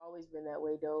always been that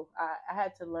way though. I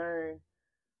had to learn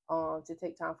to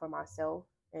take time for myself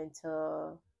and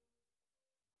to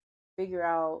figure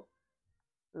out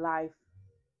life,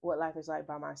 what life is like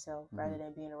by myself, rather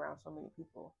than being around so many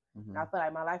people. And I feel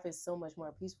like my life is so much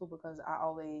more peaceful because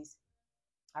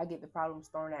I get the problems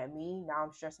thrown at me. Now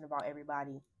I'm stressing about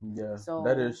everybody. Yeah, So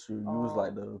that is true. You was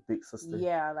like the big sister,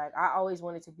 yeah, like I always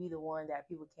wanted to be the one that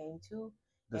people came to.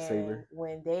 the And saver.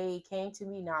 when they came to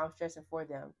me, now I'm stressing for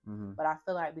them. But I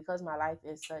feel like because my life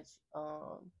is such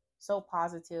so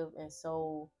positive and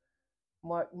so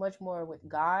much more with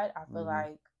God, I feel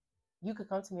like you could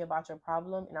come to me about your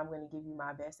problem and I'm going to give you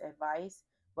my best advice.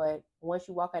 But once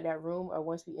you walk out that room or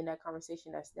once we end that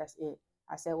conversation, that's it.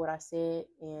 I said what I said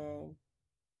and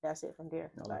that's it from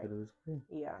there. All I Like, could do is pray.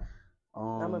 yeah.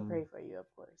 I'm gonna pray for you, of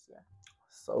course. Yeah.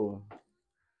 So,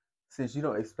 since you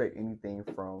don't expect anything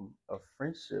from a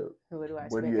friendship, What do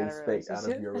you I expect expect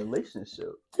out of your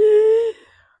relationship?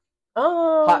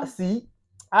 um, Hot seat.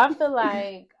 I feel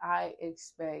like I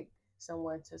expect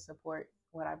someone to support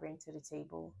what I bring to the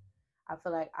table. I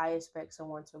feel like I expect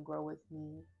someone to grow with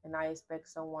me, and I expect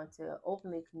someone to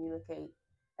openly communicate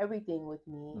everything with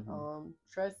me.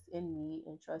 Trust in me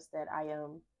and trust that I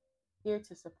am here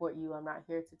to support you. I'm not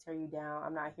here to tear you down.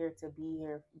 I'm not here to be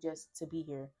here just to be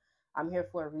here. I'm here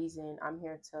for a reason. I'm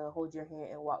here to hold your hand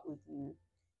and walk with you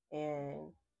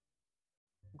and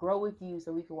grow with you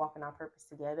so we can walk in our purpose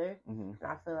together. And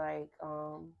I feel like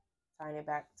tying it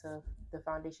back to the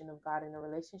foundation of God in a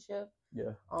relationship.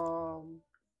 Yeah.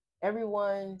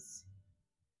 Everyone's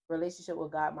relationship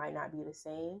with God might not be the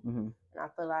same. And I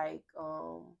feel like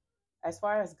as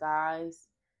far as guys,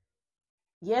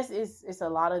 yes, it's a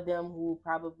lot of them who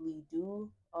probably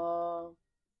do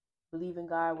believe in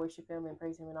God, worship Him, and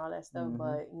praise Him, and all that stuff.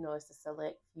 But it's a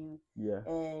select few. Yeah.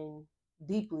 And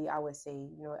deeply, I would say,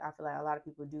 I feel like a lot of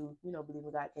people do, believe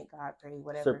in God, thank God, pray,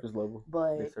 whatever. Surface level.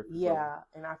 But yeah,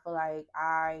 and I feel like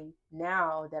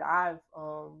now that I've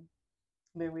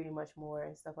been reading much more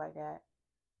and stuff like that,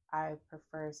 I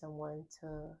prefer someone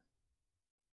to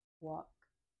walk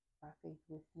by faith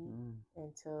with me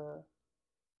and to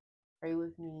pray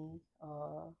with me,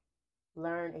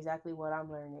 learn exactly what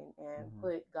I'm learning, and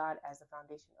put God as the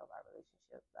foundation of our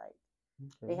relationship. Like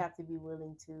they have to be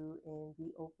willing to and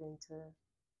be open to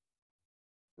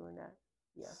doing that.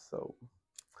 Yeah. So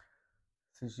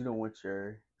since you don't want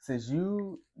you said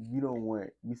you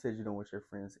don't want your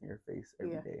friends in your face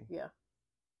every day. Yeah.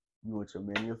 You want your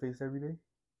man in your face every day?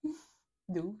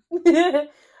 Do.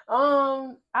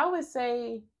 I would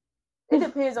say it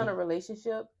depends on the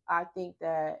relationship. I think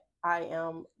that I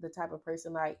am the type of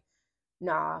person like,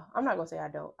 nah, I'm not gonna say I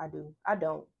don't. I do. I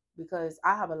don't, because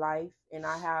I have a life and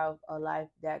I have a life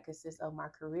that consists of my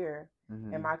career.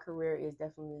 And my career is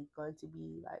definitely going to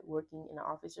be like working in an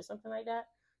office or something like that.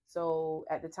 So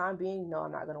at the time being, no,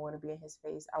 I'm not going to want to be in his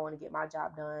face. I want to get my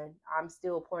job done. I'm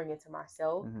still pouring into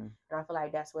myself. And I feel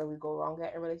like that's where we go wrong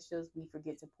at in relationships. We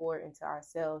forget to pour into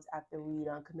ourselves after we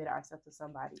done commit ourselves to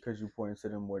somebody. Because you pour into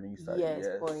them more than you start. Yes,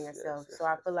 pouring yourself. So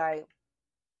I feel like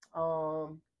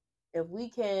if we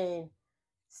can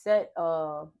set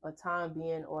a time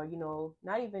being, or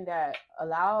not even that,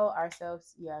 allow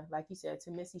ourselves, like you said,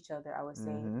 to miss each other, I would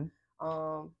say.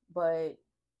 But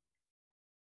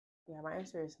yeah, my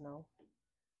answer is no.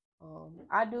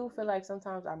 I do feel like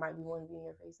sometimes I might be wanting to be in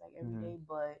your face like every day,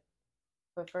 but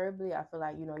preferably I feel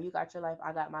like, you got your life,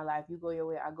 I got my life, you go your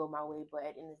way, I go my way. But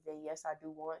at the end of the day, yes, I do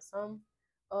want some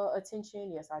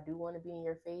attention. Yes, I do want to be in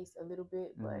your face a little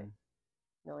bit, but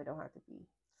no, it don't have to be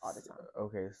all the time.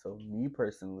 Okay, so me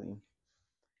personally,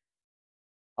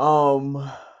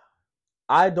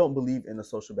 I don't believe in a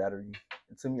social battery.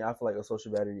 To me, I feel like a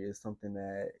social battery is something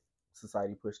that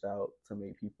society pushed out to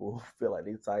make people feel like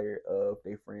they're tired of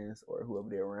their friends or whoever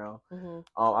they're around.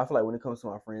 I feel like when it comes to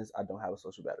my friends, I don't have a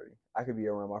social battery. I could be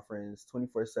around my friends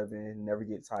 24/7, never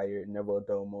get tired, never a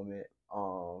dull moment.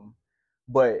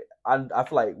 But I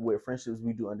feel like with friendships,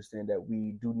 we do understand that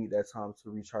we do need that time to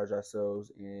recharge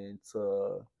ourselves and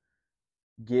to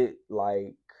get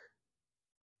like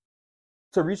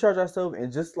to recharge ourselves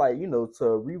and just like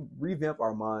to revamp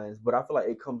our minds. But I feel like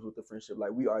it comes with the friendship.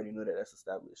 Like we already know that that's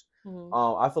established.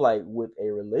 I feel like with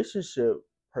a relationship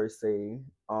per se,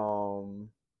 I'm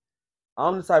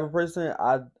the type of person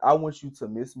I want you to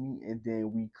miss me, and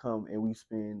then we come and we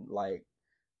spend like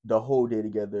the whole day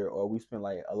together, or we spend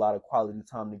like a lot of quality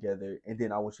time together, and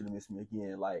then I want you to miss me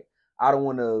again. Like I don't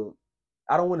want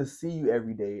to see you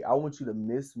every day. I want you to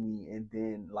miss me, and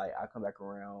then like I come back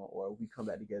around, or we come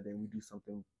back together and we do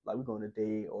something, like we go on a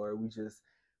date, or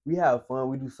we have fun,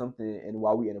 we do something, and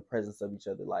while we in the presence of each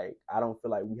other, like I don't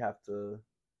feel like we have to.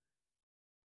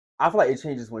 I feel like it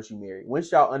changes once you marry.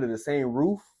 Once y'all under the same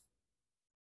roof,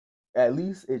 at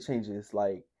least it changes.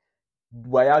 Like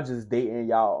while y'all just dating,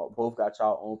 y'all both got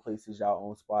y'all own places, y'all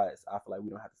own spots. I feel like we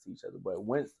don't have to see each other. But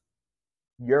once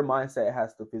your mindset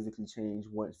has to physically change,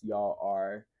 once y'all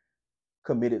are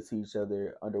committed to each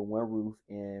other under one roof,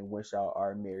 and once y'all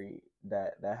are married,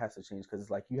 that has to change because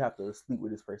it's like you have to sleep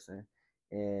with this person.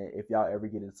 And if y'all ever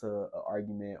get into an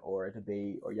argument or a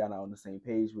debate or y'all not on the same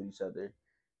page with each other,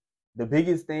 the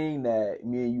biggest thing that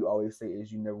me and you always say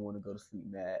is you never want to go to sleep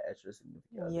mad at your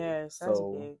significant other. Yes, that's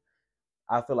So big.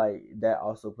 I feel like that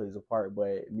also plays a part.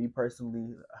 But me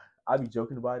personally, I be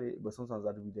joking about it, but sometimes I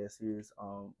have to be dead serious.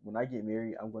 When I get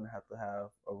married, I'm gonna have to have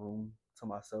a room to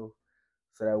myself.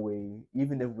 So that way,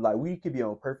 even if like we could be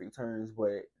on perfect terms,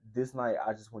 but this night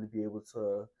I just want to be able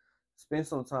to spend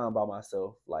some time by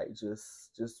myself, like just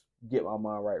get my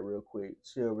mind right real quick,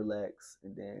 chill, relax,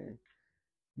 and then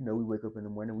we wake up in the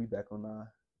morning, we back on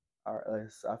our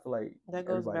us. I feel like That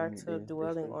goes everybody back need to their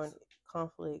dwelling on space.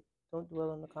 conflict. Don't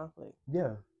dwell on the conflict.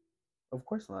 Yeah, of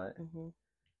course not. Mm-hmm.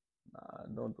 Nah,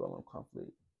 don't dwell on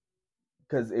conflict.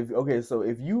 Because if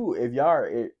y'all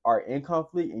are in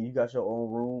conflict and you got your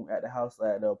own room at the house,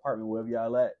 at the apartment, wherever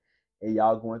y'all at, and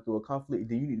y'all going through a conflict,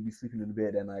 then you need to be sleeping in the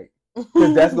bed that night.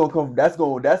 Because that's gonna come. That's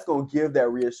gonna give that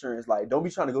reassurance. Like, don't be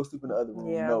trying to go sleep in the other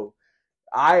room. Yeah. No,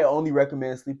 I only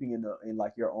recommend sleeping in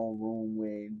like your own room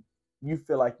when you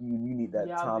feel like you need that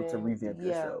time to revamp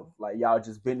yourself. Like y'all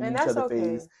just been in each other's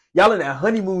face. Y'all in that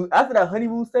honeymoon. After that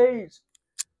honeymoon stage,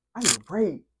 I need a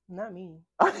break. Not me.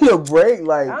 I need a break.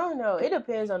 Like I don't know. It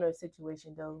depends on the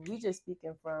situation, though. We just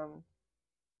speaking from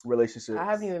relationships. I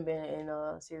haven't even been in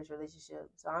a serious relationship,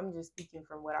 so I'm just speaking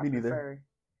from what I prefer.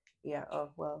 Yeah. Oh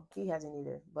well, he hasn't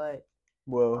either. But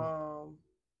well,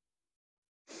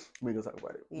 we gonna talk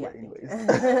about it. Yeah.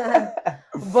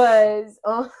 But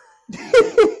but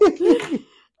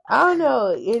I don't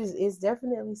know. It's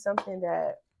definitely something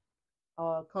that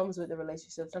comes with the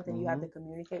relationship. Something you have to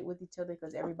communicate with each other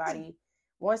because everybody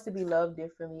wants to be loved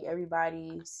differently.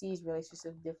 Everybody sees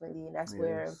relationships differently, and that's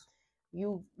where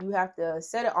you have to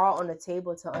set it all on the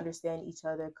table to understand each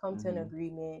other, come to an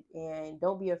agreement, and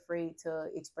don't be afraid to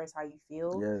express how you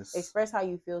feel. Yes. Express how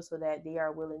you feel so that they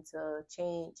are willing to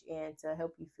change and to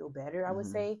help you feel better, I would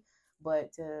say,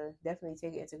 but to definitely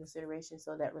take it into consideration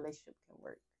so that relationship can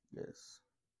work. Yes.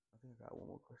 I think I got one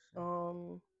more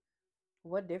question.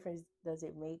 What difference does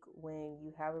it make when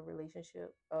you have a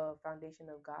relationship, a foundation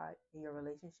of God in your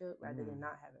relationship rather than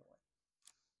not having one?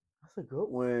 That's a good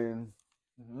one.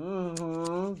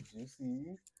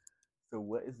 Juicy. So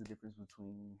what is the difference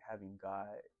between having God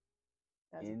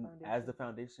as the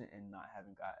foundation and not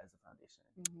having God as the foundation?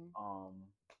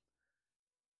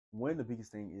 One of the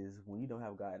biggest thing is when you don't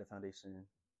have God as a foundation,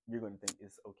 you're going to think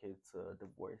it's okay to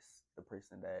divorce the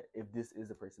person that, if this is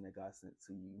the person that God sent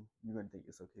to you, you're going to think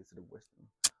it's okay to divorce them.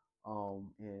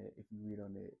 And if you read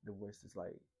on it, divorce is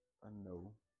like a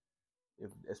no.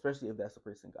 Especially if that's the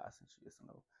person God sent you, it's a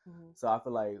no. So I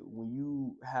feel like when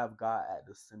you have God at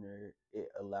the center, it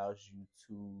allows you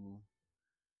to.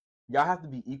 Y'all have to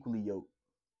be equally yoked.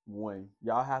 One,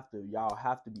 y'all have to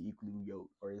be equally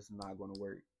yoked, or it's not going to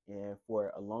work. And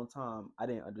for a long time, I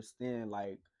didn't understand.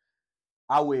 Like,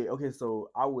 I would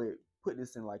put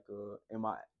this in like in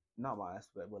my, not my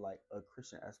aspect, but like a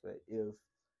Christian aspect. If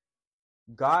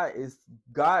God is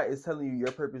telling you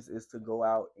your purpose is to go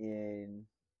out and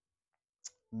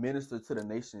minister to the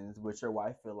nations, but your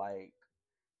wife feel like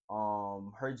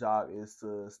her job is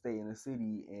to stay in the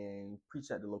city and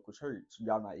preach at the local church,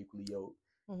 y'all not equally yoked.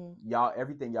 Y'all,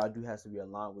 everything y'all do has to be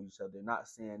aligned with each other. Not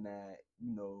saying that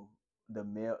the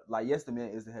male, like, yes, the man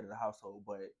is the head of the household,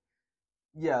 but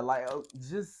yeah, like,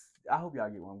 just, I hope y'all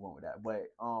get where I'm going with that.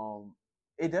 But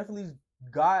it definitely,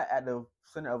 God at the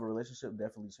center of a relationship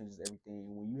definitely changes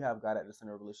everything. When you have God at the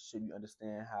center of a relationship, you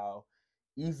understand how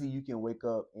easy you can wake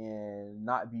up and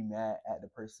not be mad at the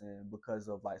person because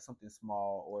of like something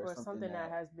small or something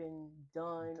that has been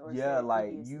done or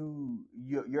like previously.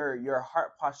 your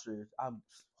heart posture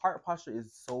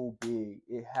is so big,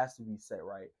 it has to be set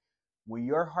right. When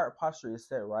your heart posture is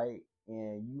set right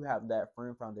and you have that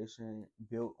firm foundation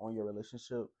built on your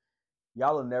relationship,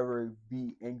 y'all will never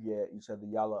be angry at each other.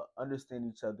 Y'all will understand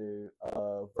each other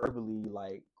verbally,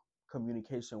 like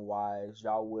communication wise.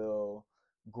 Y'all will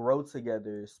grow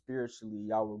together spiritually.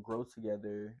 Y'all will grow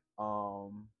together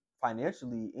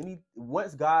financially.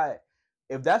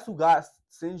 If that's who God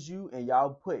sends you and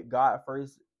y'all put God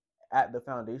first at the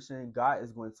foundation, God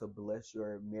is going to bless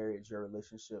your marriage, your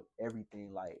relationship,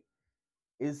 everything. Like,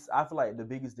 I feel like the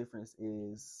biggest difference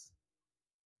is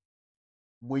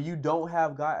when you don't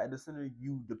have God at the center,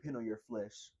 you depend on your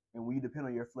flesh. And when you depend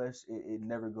on your flesh, it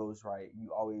never goes right.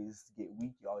 You always get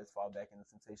weak. You always fall back into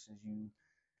temptations. You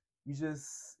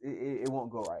just it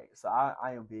won't go right. So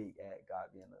I am big at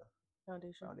God being a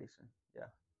Foundation. Yeah.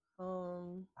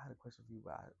 Um, I had a question for you,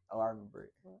 but I remember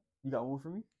it. what? You got one for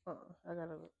me? I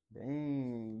gotta.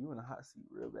 Dang, you in a hot seat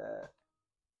real bad.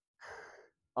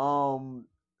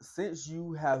 Since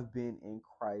you have been in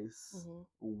Christ,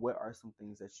 what are some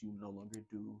things that you no longer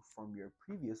do from your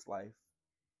previous life?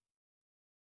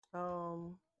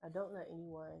 I don't let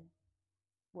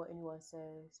what anyone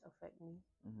says affect me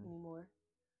anymore.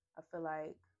 I feel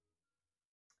like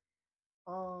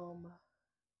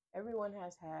everyone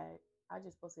has had, I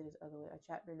just posted this other way, a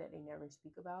chapter that they never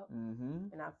speak about.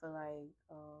 And I feel like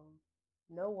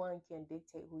no one can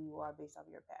dictate who you are based off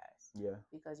your past. Yeah.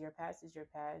 Because your past is your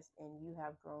past, and you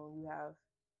have grown, you have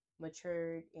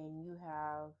matured, and you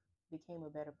have became a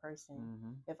better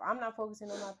person. If I'm not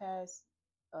focusing on my past,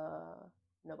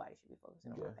 nobody should be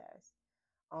focusing on my past.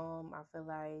 I feel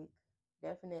like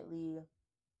definitely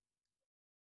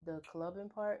the clubbing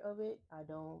part of it, I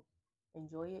don't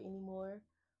enjoy it anymore.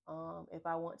 If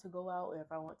I want to go out or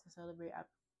if I want to celebrate, I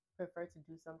prefer to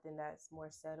do something that's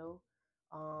more settled.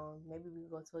 Maybe we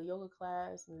go to a yoga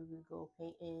class, maybe we go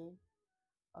painting.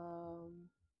 I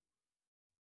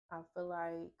feel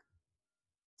like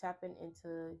tapping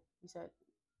into, you said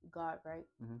God, right?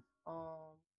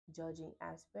 Judging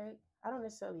aspect. I don't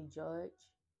necessarily judge.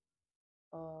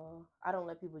 I don't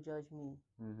let people judge me.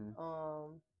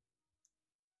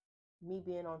 Me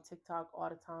being on TikTok all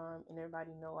the time and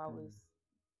everybody know I was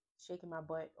shaking my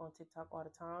butt on TikTok all the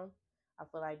time. I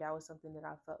feel like that was something that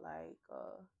I felt like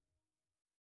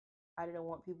I didn't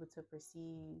want people to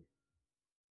perceive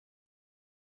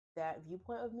that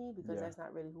viewpoint of me because that's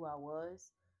not really who I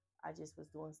was. I just was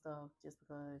doing stuff just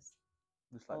because.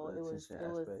 Just like the attention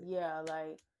aspect.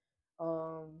 Like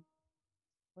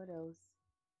what else?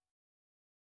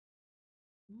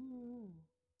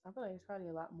 I feel like it's probably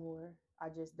a lot more. I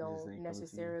just don't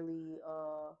necessarily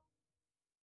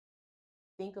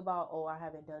think about, oh, I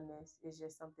haven't done this. It's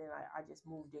just something I just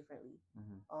move differently.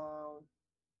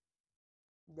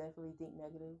 Definitely think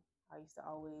negative. I used to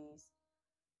always,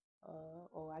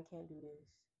 oh, I can't do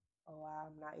this. Oh,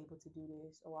 I'm not able to do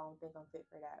this. Oh, I don't think I'm fit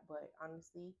for that. But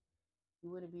honestly, you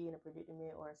wouldn't be in a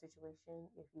predicament or a situation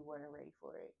if you weren't ready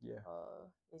for it. Yeah.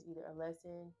 It's either a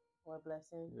lesson or a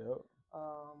blessing. Yep.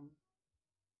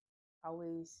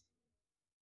 Always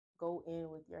go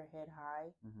in with your head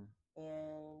high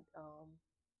and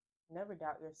never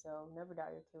doubt yourself, never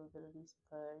doubt your capabilities,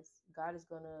 because God is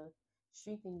going to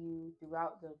strengthen you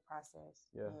throughout the process.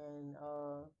 Yeah. And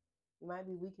you might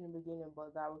be weak in the beginning,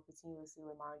 but God will continuously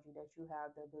remind you that you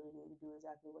have the ability to do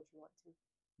exactly what you want to.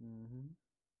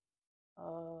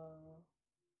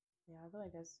 Yeah, I feel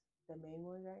like that's the main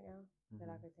one right now that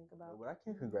I can think about. But I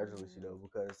can't congratulate you though,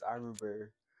 because I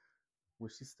remember when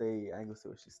she stayed, I ain't gonna say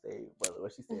when she stayed, but when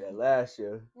she stayed at last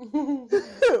year, we went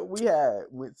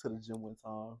to the gym one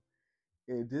time,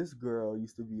 and this girl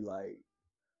used to be like,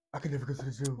 I could never go to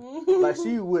the gym. Like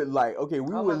she would we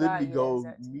would literally go.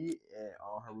 Me and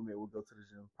her roommate would go to the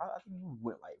gym. Probably, I think we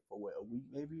went like for a week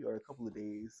maybe or a couple of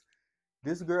days.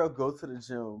 This girl go to the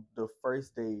gym the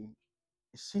first day.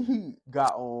 She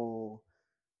got on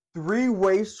 3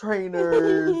 waist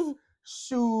trainers,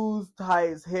 shoes,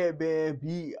 tights, headband,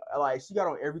 beat. Like she got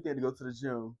on everything to go to the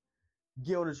gym.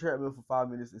 Get on the treadmill for 5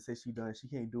 minutes and say she done. She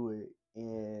can't do it,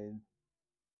 and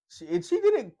she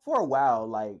did it for a while.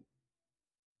 Like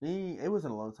it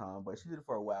wasn't a long time, but she did it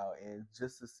for a while, and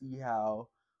just to see how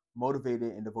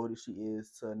motivated and devoted she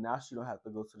is to now, she don't have to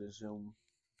go to the gym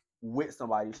with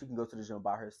somebody. She can go to the gym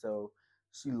by herself.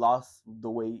 She lost the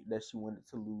weight that she wanted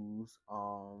to lose.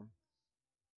 So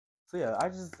yeah, I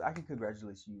can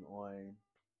congratulate you on,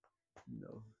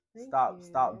 stop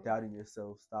doubting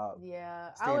yourself. Stop.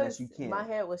 Yeah, that you can't. My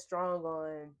head was strong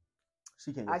on.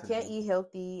 She can't. I can't eat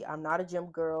healthy. I'm not a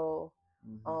gym girl.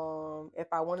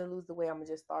 If I want to lose the weight, I'm gonna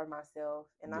just starve myself.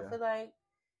 And I feel like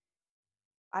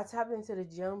I tapped into the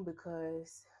gym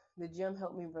because the gym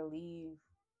helped me relieve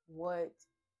what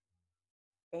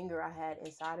anger I had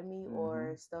inside of me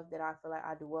or stuff that I feel like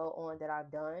I dwell on that I've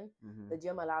done. The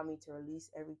gym allowed me to release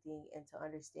everything and to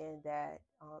understand that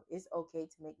it's okay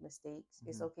to make mistakes.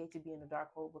 It's okay to be in a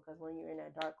dark hole, because when you're in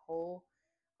a dark hole,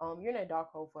 you're in a dark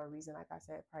hole for a reason, like I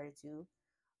said prior to.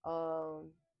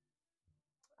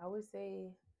 I would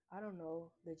say, I don't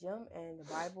know, the gym and the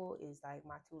Bible is like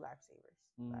my 2 lifesavers.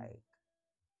 Like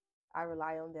I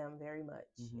rely on them very much.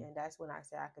 And that's when I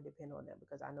say I could depend on them,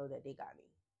 because I know that they got me.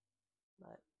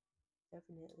 But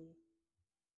definitely.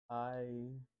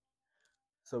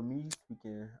 So me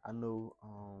speaking, I know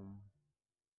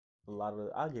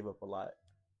I gave up a lot.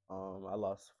 I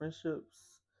lost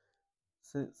friendships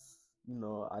since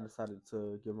I decided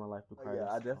to give my life to Christ.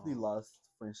 Yeah, I definitely lost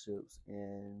friendships,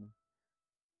 and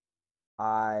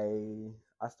I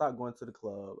stopped going to the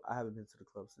club. I haven't been to the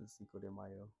club since Cinco de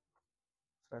Mayo.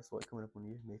 So that's what coming up on the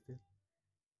year, May 5th.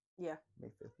 Yeah. May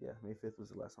 5th. Yeah, May 5th was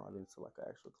the last time I've been to like an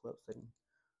actual club setting.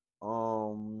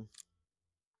 Um,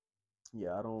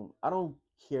 yeah, I don't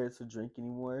care to drink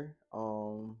anymore.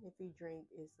 If you drink,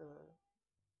 it's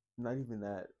Not even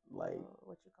that. Like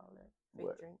what you call it? Fake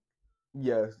what? drink.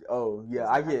 Yes. Oh, yeah. He's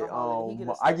I an get alcoholic. He get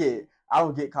a I slushy.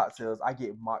 don't get cocktails. I get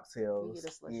He mocktails, get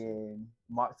a slushy. and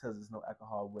mocktails is no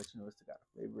alcohol, but it's still got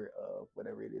the flavor of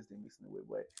whatever it is they're mixing it with.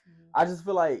 But I just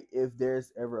feel like if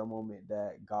there's ever a moment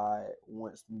that God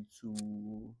wants me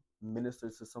to minister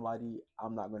to somebody,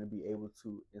 I'm not going to be able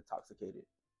to intoxicate it.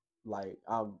 Like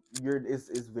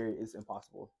it's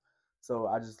impossible. So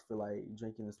I just feel like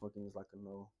drinking and smoking is like a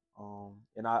no.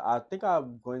 And I think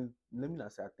I'm going. Let me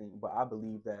not say I think, but I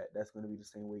believe that that's going to be the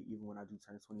same way even when I do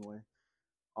turn 21.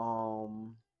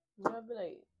 Yeah, but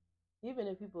like even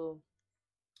if people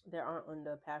that aren't on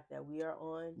the path that we are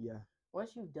on, yeah,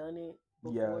 once you've done it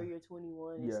before you're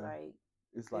 21,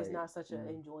 it's like not such an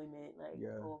enjoyment. Like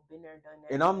been there, done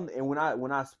that. And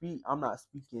when I speak, I'm not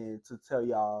speaking to tell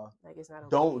y'all like it's not okay.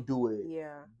 Don't do it.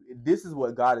 Yeah, this is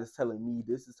what God is telling me.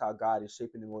 This is how God is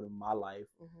shaping and molding my life.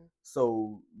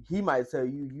 So He might tell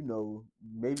you,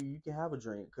 maybe you can have a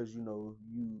drink because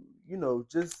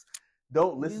just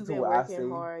don't listen to what I say.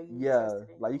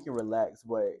 Like you can relax,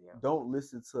 but don't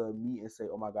listen to me and say,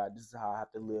 "Oh my God, this is how I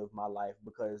have to live my life,"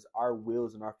 because our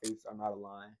wills and our faiths are not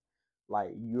aligned.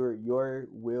 Like your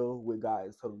will with God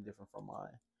is totally different from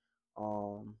mine.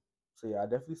 So yeah, I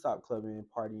definitely stopped clubbing,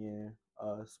 partying,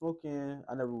 smoking.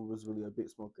 I never was really a big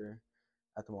smoker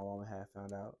after my mom had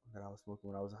found out that I was smoking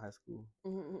when I was in high school.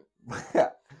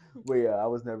 But yeah, I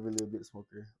was never really a big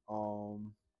smoker.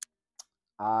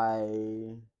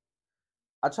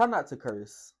 I try not to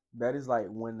curse. That is like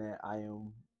one that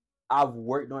I've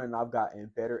worked on and I've gotten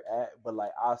better at, but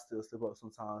like I still slip up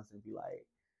sometimes and be like,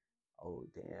 oh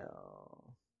dang.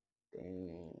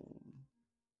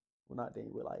 Well, not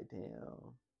dang, but like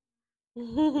damn.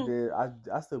 Then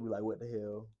I still be like, what the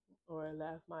hell? Or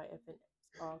laugh my effing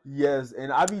off. Yes,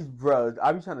 and I be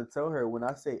trying to tell her when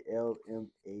I say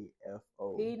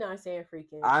LMAFO. He not saying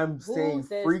freaking. I'm saying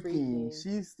freaking.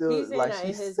 She's still he's saying like that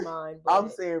in his mind. I'm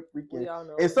saying freaking. We all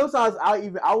know. And sometimes I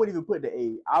wouldn't even put the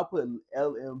A. I'll put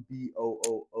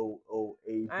LMBOOOOABO.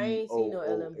 I ain't seen no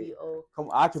LMBO. Come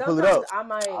on, I can pull it up. I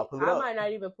might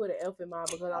not even put an F in mine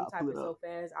because I'm typing so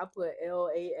fast. I put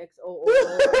LAXOO.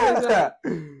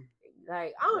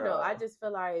 Like I don't know. I just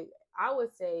feel like I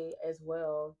would say as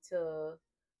well to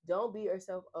don't beat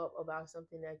yourself up about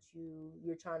something that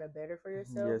you're trying to better for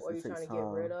yourself or you're trying to get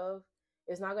rid of.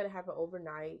 It's not going to happen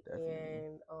overnight. Definitely.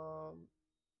 And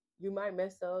you might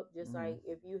mess up just like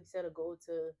if you set a goal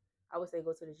I would say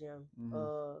go to the gym.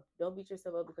 Don't beat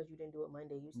yourself up because you didn't do it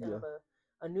Monday. You set up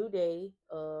a new day,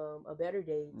 a better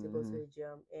day to go to the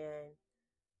gym, and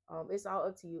it's all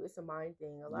up to you. It's a mind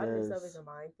thing. A lot of this stuff is a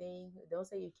mind thing. Don't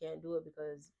say you can't do it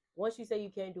because once you say you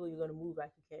can't do it, you're gonna move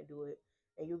like you can't do it,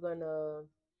 and you're gonna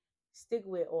stick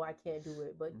with, "Oh, I can't do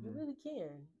it," but you really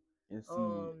can. And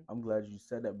see, I'm glad you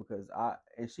said that because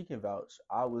and she can vouch.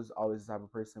 I was always the type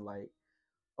of person like,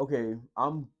 okay, I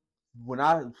ain't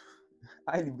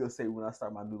even gonna say when I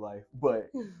start my new life,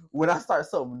 but when I start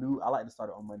something new, I like to start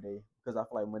it on Monday because I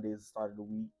feel like Monday is the start of the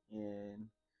week, and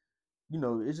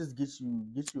it just gets you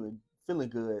feeling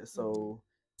good. So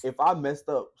if I messed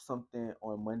up something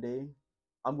on Monday,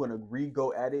 I'm gonna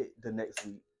go at it the next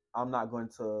week. I'm not going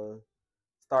to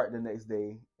start the next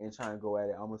day and try and go at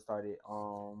it. I'm gonna start it.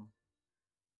 I'm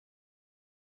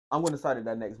gonna start it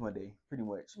that next Monday, pretty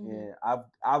much. And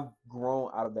I've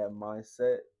grown out of that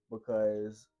mindset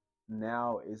because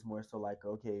now it's more so like,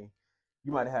 okay,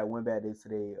 you might have had one bad day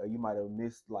today, or you might have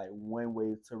missed like one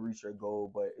way to reach your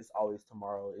goal, but it's always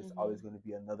tomorrow. It's always going to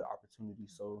be another opportunity.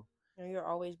 So, and you're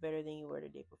always better than you were the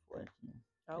day before.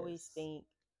 Always think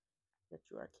that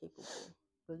you are capable.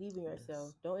 Believe in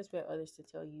yourself. Don't expect others to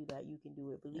tell you that you can do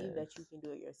it. Believe that you can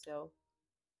do it yourself.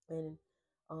 And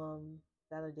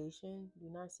validation. Do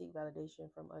not seek validation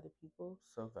from other people.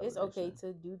 It's okay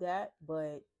to do that,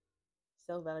 but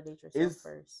self-validate yourself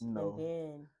first. No. And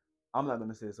then I'm not going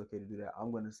to say it's okay to do that.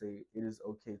 I'm going to say it is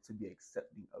okay to be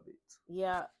accepting of it.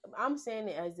 Yeah, I'm saying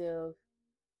it as if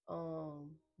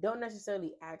don't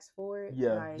necessarily ask for it.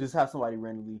 Yeah, like, just have somebody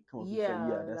randomly come up and say,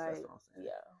 yeah, that's what I'm saying.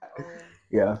 Yeah.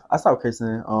 Yeah, I stopped cursing.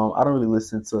 I don't really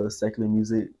listen to secular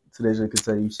music Tadeja could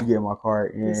tell you, she get in my car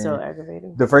and He's so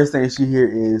aggravating. the first thing she hear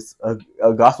is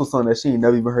a gospel song that she ain't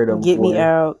never even heard of Get before. me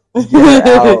out. Get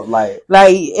her out. Like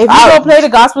if you don't play the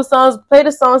gospel songs, play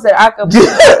the songs that I could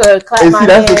clap and my see,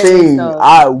 that's the thing.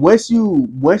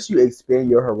 thing. Once you expand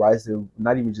your horizon,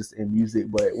 not even just in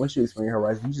music, but once you expand your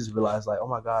horizon, you just realize like, oh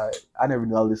my God, I never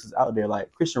knew all this is out there.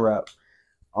 Like Christian rap.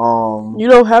 You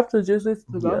don't have to just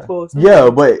listen to gospel. Yeah,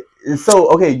 but so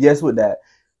okay, yes, with that.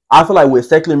 I feel like with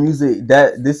secular music,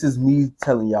 that this is me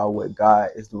telling y'all what God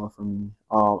is doing for me.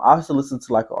 I also listen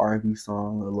to like an R&B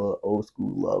song, a little old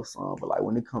school love song, but like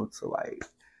when it comes to like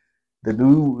the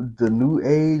new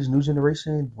age, new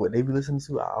generation, what they be listening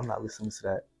to, I'm not listening to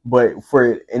that. But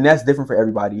and that's different for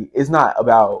everybody. It's not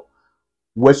about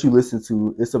what you listen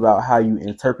to; it's about how you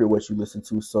interpret what you listen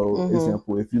to. So,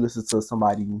 example, if you listen to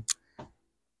somebody,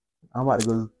 I'm about to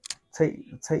go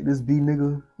take this B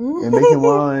nigga and make him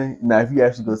mine. Now, if you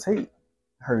actually go take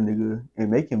her nigga and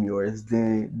make him yours,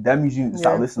 then that means you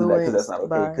stop listening to that because that's not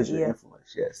okay because you're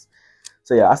influenced. Yes.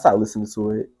 So yeah, I stopped listening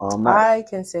to it. I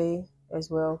can say as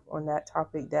well on that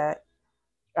topic that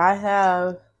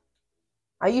I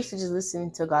used to just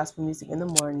listen to gospel music in the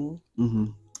morning,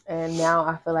 and now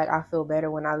I feel like I feel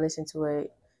better when I listen to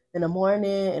it in the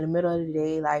morning, in the middle of the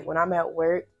day, like when I'm at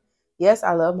work. Yes,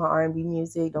 I love my R&B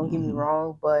music. Don't get me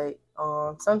wrong, but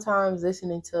sometimes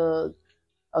listening to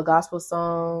a gospel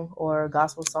song or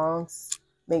gospel songs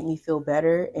make me feel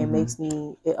better and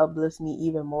it uplifts me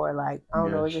even more. Like, I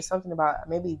don't know, it's just something about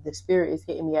maybe the spirit is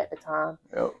hitting me at the time.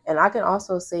 Yep. And I can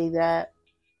also say that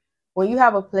when you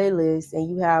have a playlist and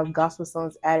you have gospel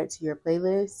songs added to your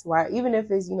playlist, right? Even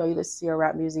if it's, you listen to your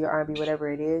rap music or R&B,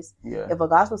 whatever it is, if a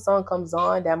gospel song comes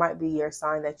on, that might be your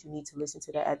sign that you need to listen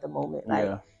to that at the moment.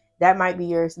 Like, that might be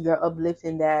your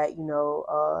uplifting that,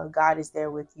 God is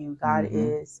there with you. God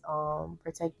is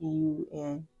protecting you,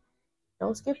 and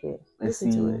don't skip it.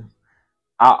 Listen to it.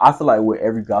 I feel like with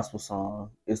every gospel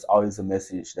song, it's always a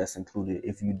message that's included.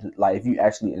 If you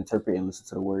actually interpret and listen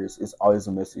to the words, it's always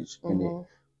a message in it.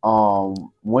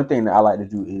 One thing that I like to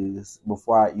do is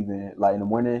before I even in the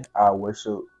morning, I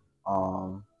worship.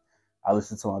 I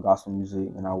listen to my gospel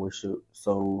music and I worship.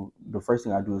 So the first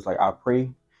thing I do is I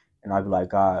pray. And I'd be like,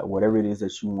 God, whatever it is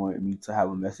that you want me to have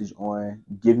a message on,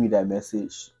 give me that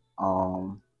message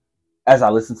as I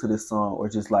listen to this song, or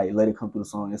just let it come through the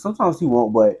song. And sometimes he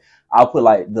won't, but I'll put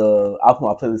my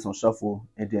playlist on shuffle,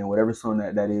 and then whatever song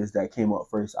that is that came up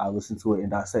first, I listen to it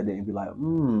and dissect it and be like,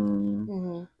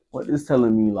 what is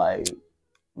telling me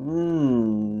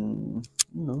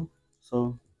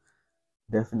So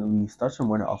definitely start your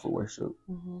morning off with worship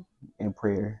and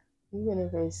prayer. Even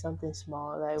if it's something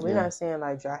small, we're not saying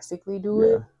drastically do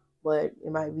it, but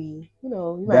it might be,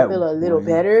 you might feel a little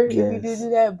better if you do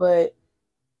that. But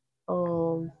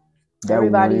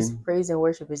everybody's praise and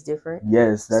worship is different.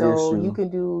 Yes, that is true. So you can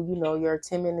do, your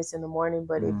 10 minutes in the morning,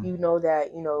 but if you know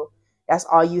that, that's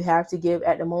all you have to give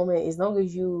at the moment, as long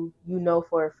as you know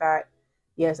for a fact,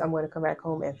 yes, I'm going to come back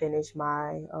home and finish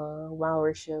my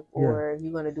worship, or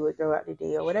you're going to do it throughout the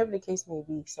day, or whatever the case may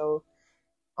be. So,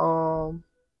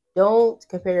 don't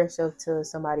compare yourself to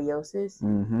somebody else's,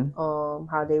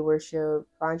 how they worship.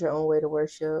 Find your own way to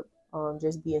worship.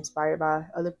 Just be inspired by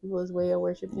other people's way of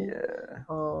worshiping.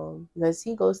 Because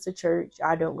he goes to church.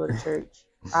 I don't go to church.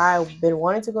 I've been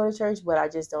wanting to go to church, but I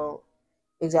just don't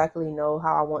exactly know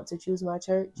how I want to choose my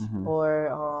church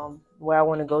or where I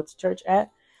want to go to church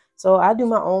at. So I do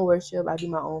my own worship. I do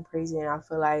my own praising. And I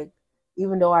feel like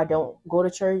even though I don't go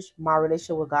to church, my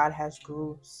relationship with God has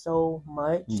grew so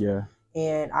much. Yeah.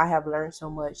 And I have learned so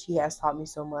much. He has taught me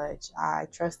so much. I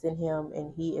trust in him,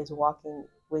 and he is walking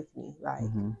with me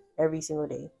every single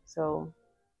day. So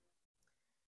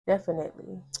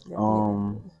definitely. It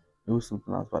was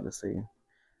something I was about to say.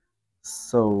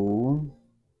 So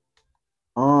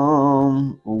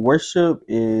worship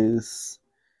is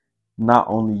not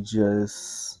only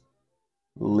just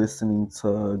listening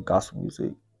to gospel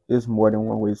music. There's more than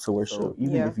one way to worship. So,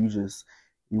 even if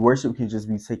worship can just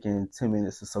be taking 10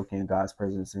 minutes to soak in God's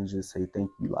presence and just say thank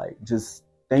you, just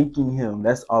thanking him.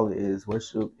 That's all it is.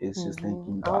 Worship is just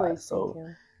thanking God. Always so thank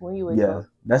him. When you wake up,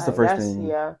 that's the first thing.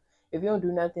 Yeah, if you don't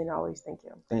do nothing, always thank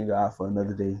him. Thank God for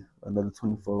another day, another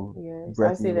 24. Yes,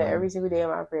 I say that every single day in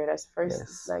my prayer. That's the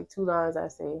first 2 lines I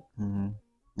say.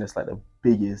 That's the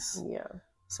biggest. Yeah.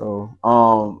 So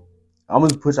I'm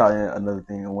gonna put y'all in another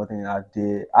thing. And one thing I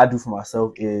do for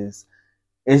myself is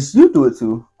you do it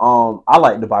too. I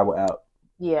like the Bible app.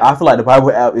 Yeah, I feel like the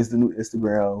Bible app is the new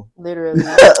Instagram. literally.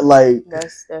 Like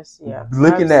that's yeah.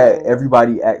 looking I've at seen it.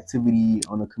 everybody activity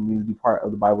on the community part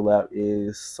of the Bible app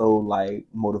is so like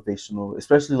motivational,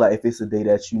 especially like if it's a day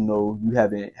that you know you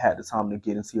haven't had the time to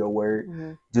get into your word.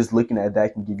 Mhm. Just looking at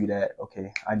that can give you that,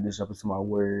 okay, I need to jump into my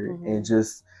word Mhm. and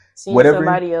just Seeing whatever.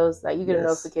 somebody else, like you get a Yes.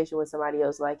 notification when somebody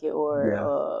else like it or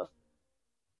Yeah.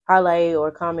 highlight or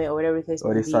comment or whatever the case Or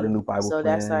may they be. start a new Bible So plan.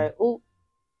 that's like, oh,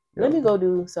 Yep. let me go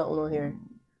do something on here.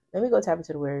 Let me go tap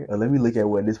into the word. Or let me look at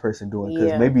what this person doing, because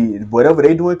Yeah. maybe whatever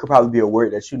they doing could probably be a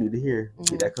word that you need to hear.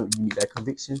 Mhm. You need that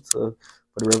conviction for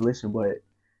the revelation. But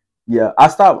yeah, I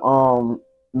stopped. I ain't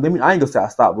gonna say I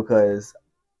stopped because,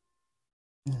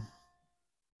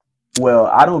 well,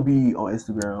 I don't be on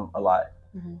Instagram a lot.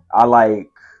 Mhm.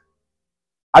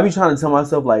 I be trying to tell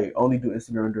myself like only do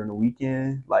Instagram during the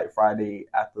weekend, like Friday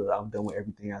after I'm done with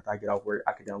everything. After I get off work,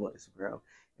 I can download Instagram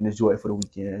and enjoy it for the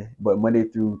weekend. But Monday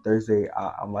through Thursday,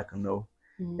 I'm like a no.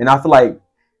 Mhm. And I feel like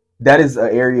that is an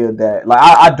area that like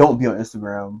I don't be on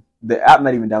Instagram. The app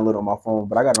not even downloaded on my phone,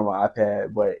 but I got it on my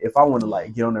iPad. But if I want to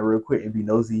like get on there real quick and be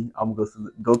nosy, I'm gonna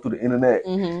go through the internet.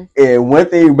 Mhm. And one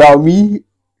thing about me,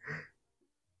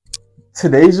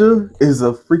 Tanasia is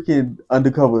a freaking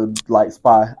undercover like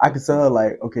spy. I can tell her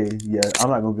like, okay, yeah, I'm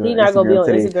not gonna be He on not Instagram gonna be on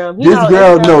today. Instagram. He This not on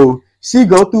girl, Instagram. no, she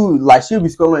go through like she'll be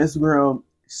scrolling Instagram.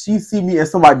 She see me and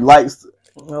somebody likes,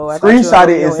 Oh, I thought you were screenshot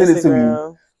gonna it be and on send it to me.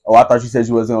 Instagram. Oh, I thought you said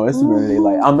you wasn't on Instagram today.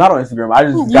 Like, I'm not on Instagram. I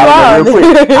just You got on there are.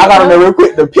 real quick. I got on there real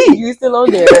quick to peek. You still on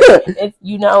there. If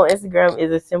you not on Instagram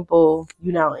is a simple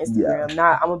you not on Instagram. Yeah.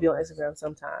 Not I'm gonna be on Instagram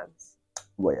sometimes.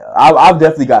 Well, yeah, I've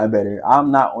definitely gotten better. I'm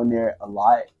not on there a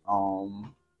lot.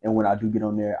 And when I do get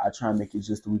on there, I try and make it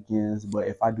just the weekends. But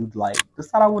if I do like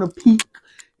decide I want to peek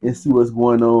and see what's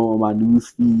going on my news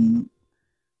feed,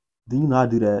 then you know I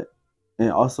do that. And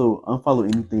also unfollow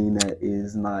anything that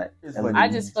is not. I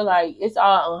just feel like it's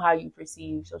all on how you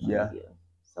perceive social Yeah. media.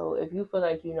 So if you feel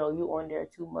like you on there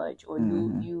too much, or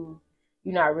Mhm. you're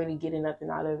not really getting nothing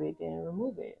out of it, then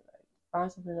remove it. Like,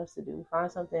 find something else to do.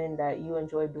 Find something that you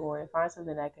enjoy doing. Find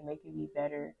something that can make you be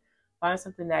better. Find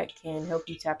something that can help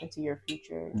you tap into your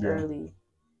future early.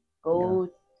 Go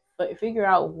figure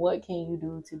out what can you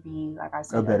do to be, like I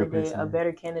said the other day, a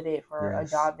better candidate for a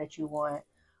job that you want.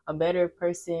 A better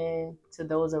person to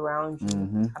those around you.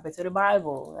 Mhm. Tap into the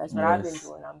Bible. That's what I've been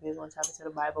doing. I'm big on tapping into the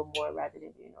Bible more rather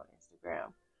than being on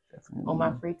Instagram. Definitely. On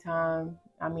my free time.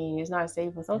 I mean, it's not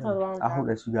safe, but sometimes a long time. I hope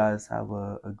that you guys have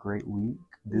a great week.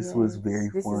 This was very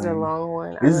fun. This is a long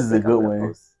one. This is a good one.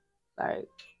 Post, like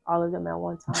all of them at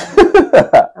one time.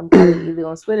 I'm probably either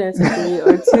gonna split it into 3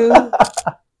 or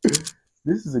 2.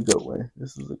 This is a good one.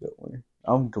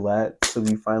 I'm glad to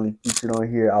be finally featured on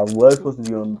here. I was supposed to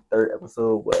be on the 3rd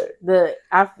episode, but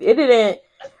it didn't.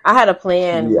 I had a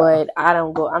plan, but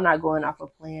I'm not going off a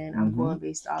plan. I'm going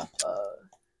based off of,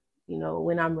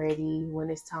 when I'm ready,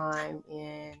 when it's time,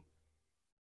 and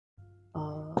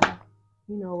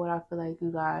what I feel like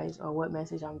you guys, or what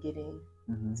message I'm getting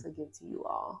to give to you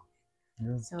all.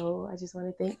 Yeah. So I just want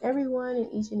to thank everyone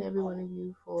and each and every one of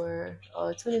you for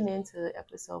tuning in to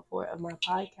episode 4 of my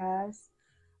podcast.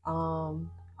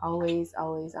 Always,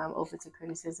 I'm open to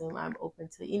criticism. I'm open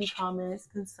to any comments,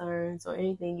 concerns, or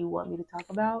anything you want me to talk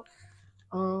about.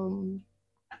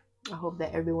 I hope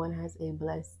that everyone has a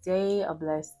blessed day, a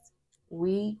blessed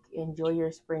week. Enjoy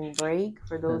your spring break.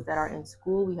 For those that are in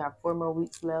school, we have 4 more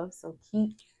weeks left. So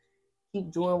keep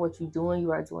doing what you're doing.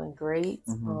 You are doing great.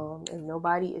 If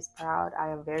nobody is proud, I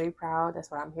am very proud.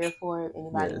 That's what I'm here for. If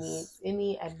anybody needs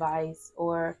any advice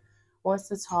or wants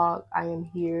to talk, I am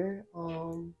here.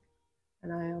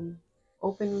 And I am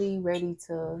openly ready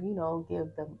to,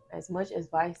 give them as much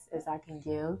advice as I can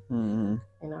give.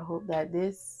 And I hope that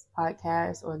this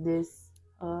podcast or this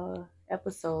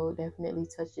episode definitely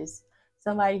touches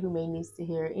somebody who may need to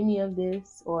hear any of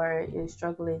this, or is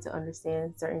struggling to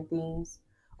understand certain things,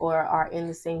 or are in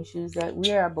the same shoes that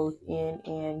we are both in,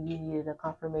 and you needed a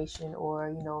confirmation or,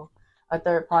 a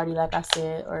third party, like I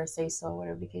said, or say so,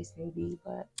 whatever the case may be.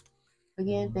 But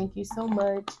again, thank you so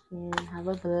much and have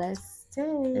a blessed day.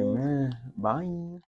 Amen. Bye.